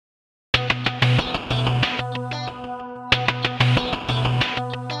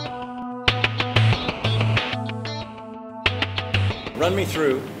me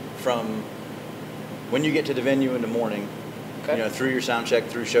through from when you get to the venue in the morning, Okay. you know, through your sound check,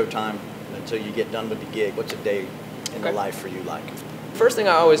 through showtime, until you get done with the gig. What's a day in the life for you like? First thing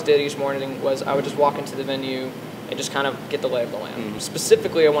I always did each morning was I would just walk into the venue and just kind of get the lay of the land. Mm-hmm.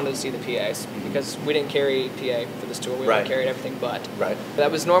 Specifically, I wanted to see the PAs because we didn't carry PA for this tour. We only carried everything but. Right.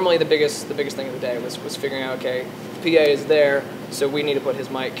 That was normally the biggest thing of the day was figuring out, okay, the PA is there, so we need to put his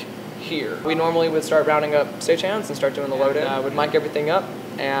mic here. We normally would start rounding up stagehands and start doing the load in. I would mic everything up,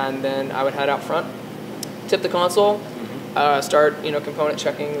 and then I would head out front, tip the console, start component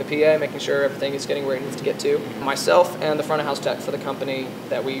checking the PA, making sure everything is getting where it needs to get to. Myself and the front of house tech for the company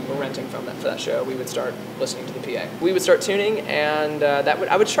that we were renting from for that show, we would start listening to the PA. We would start tuning, and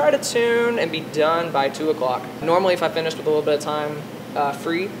I would try to tune and be done by 2 o'clock. Normally, if I finished with a little bit of time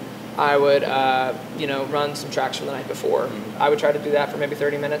free, I would run some tracks from the night before. I would try to do that for maybe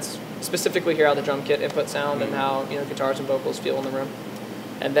 30 minutes, specifically hear how the drum kit input sound and how guitars and vocals feel in the room.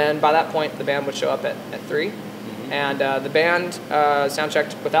 And then by that point, the band would show up at 3. And the band sound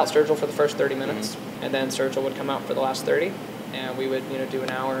checked without Sturgill for the first 30 minutes, and then Sturgill would come out for the last 30, and we would do an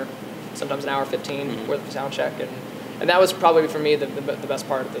hour, sometimes an hour 15 worth of sound check, and that was probably for me the best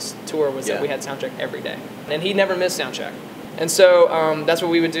part of this tour was that we had sound check every day, and he never missed sound check. And so that's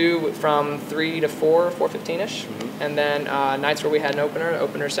what we would do from 3 to 4, 4:15ish, and then nights where we had an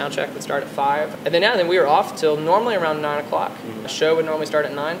opener sound check would start at 5, and then we were off till normally around 9 o'clock. The show would normally start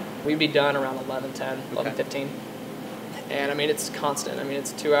at 9. We'd be done around 11:10, 11:15. And I mean, it's constant. I mean,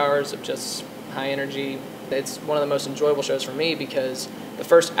 it's 2 hours of just high energy. It's one of the most enjoyable shows for me because the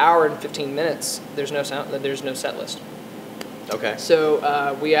first hour and 15 minutes, there's no set list. Okay. So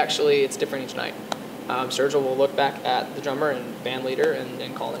it's different each night. Sturgill will look back at the drummer and band leader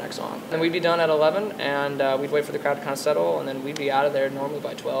and call the next song. And we'd be done at 11, and we'd wait for the crowd to kind of settle, and then we'd be out of there normally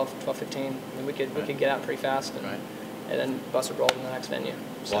by 12, 12:15. And we could get out pretty fast, and then bust a roll in the next venue.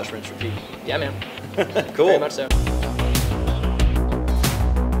 So. Wash, rinse, repeat. Yeah, man. Cool. Very much so.